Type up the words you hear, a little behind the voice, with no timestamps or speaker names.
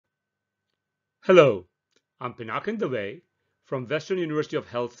Hello, I'm Pinakin Dave from Western University of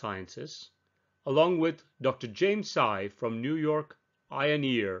Health Sciences, along with Dr. James Tsai from New York Eye and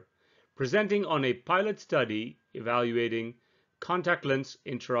Ear, presenting on a pilot study evaluating contact lens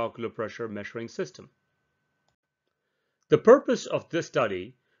intraocular pressure measuring system. The purpose of this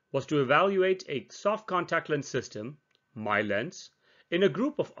study was to evaluate a soft contact lens system, MyLens, in a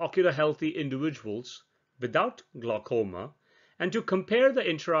group of ocular healthy individuals without glaucoma and to compare the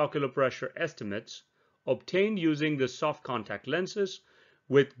intraocular pressure estimates obtained using the soft contact lenses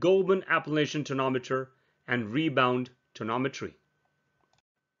with Goldmann appellation tonometer and rebound tonometry.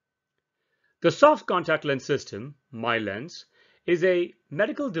 The soft contact lens system, MyLens, is a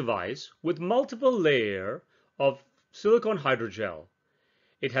medical device with multiple layers of silicone hydrogel.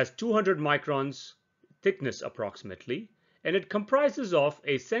 It has 200 microns thickness approximately, and it comprises of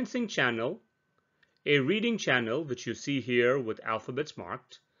a sensing channel, a reading channel, which you see here with alphabets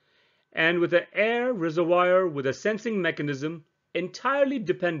marked, and with an air reservoir with a sensing mechanism entirely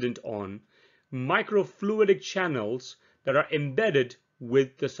dependent on microfluidic channels that are embedded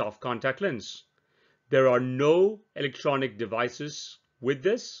with the soft contact lens. There are no electronic devices with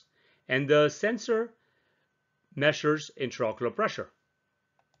this, and the sensor measures intraocular pressure.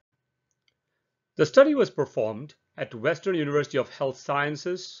 The study was performed at Western University of Health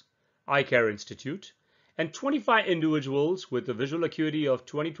Sciences Eye Care Institute, and 25 individuals with a visual acuity of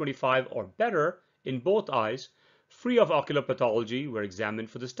 20/25 or better in both eyes, free of ocular pathology, were examined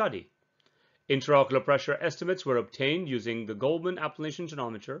for the study. Intraocular pressure estimates were obtained using the Goldmann appellation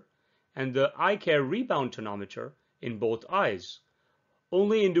tonometer and the eye care rebound tonometer in both eyes.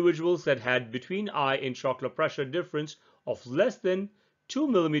 Only individuals that had between eye intraocular pressure difference of less than 2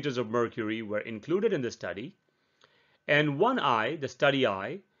 millimeters of mercury were included in the study, and one eye, the study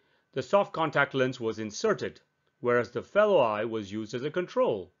eye, the soft contact lens was inserted, whereas the fellow eye was used as a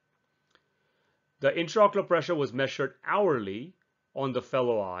control. The intraocular pressure was measured hourly on the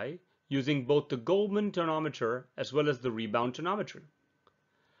fellow eye using both the Goldmann tonometer as well as the rebound tonometry.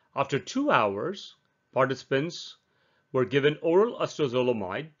 After 2 hours, participants were given oral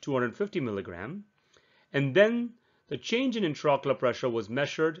acetazolamide, 250 milligram, and then the change in intraocular pressure was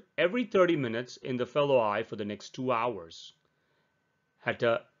measured every 30 minutes in the fellow eye for the next 2 hours. At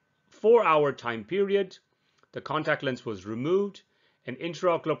a 4-hour time period, the contact lens was removed and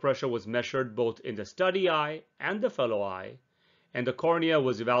intraocular pressure was measured both in the study eye and the fellow eye, and the cornea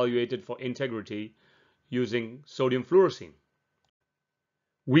was evaluated for integrity using sodium fluorescein.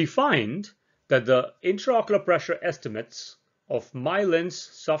 We find that the intraocular pressure estimates of MyLens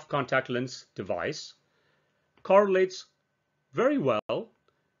soft contact lens device correlates very well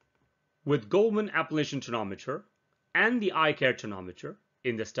with Goldmann appellation tonometer and the eye care tonometer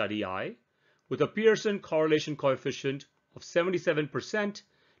in the study eye, with a Pearson correlation coefficient of 77%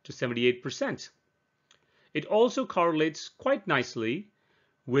 to 78%. It also correlates quite nicely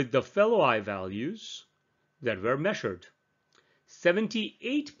with the fellow eye values that were measured.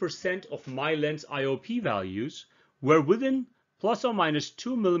 78% of MyLens IOP values were within plus or minus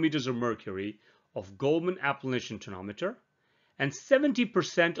 2 millimeters of mercury of Goldmann appellation tonometer, and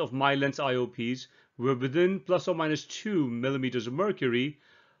 70% of MyLens IOPs were within plus or minus 2 millimeters of mercury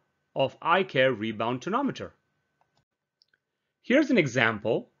of eye care rebound tonometer. Here's an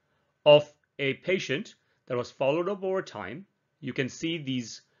example of a patient that was followed up over time. You can see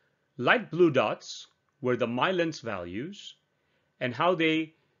these light blue dots were the MyLens values and how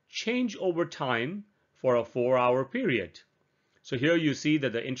they change over time for a 4-hour period. So here you see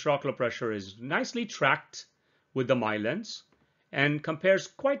that the intraocular pressure is nicely tracked with the MyLens and compares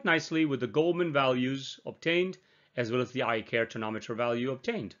quite nicely with the Goldmann values obtained as well as the eye care tonometer value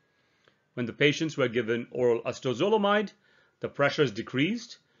obtained. When the patients were given oral acetazolamide, the pressure is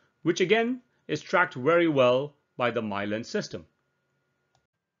decreased, which again is tracked very well by the MyLens system.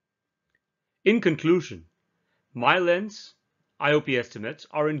 In conclusion, MyLens IOP estimates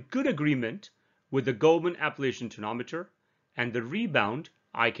are in good agreement with the Goldmann appellation tonometer and the rebound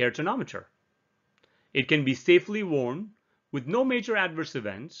eye care tonometer. It can be safely worn with no major adverse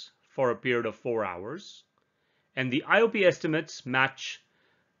events for a period of 4 hours, and the IOP estimates match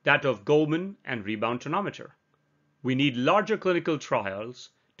that of Goldmann and rebound tonometer. We need larger clinical trials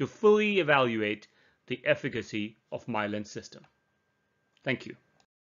to fully evaluate the efficacy of MyLens system. Thank you.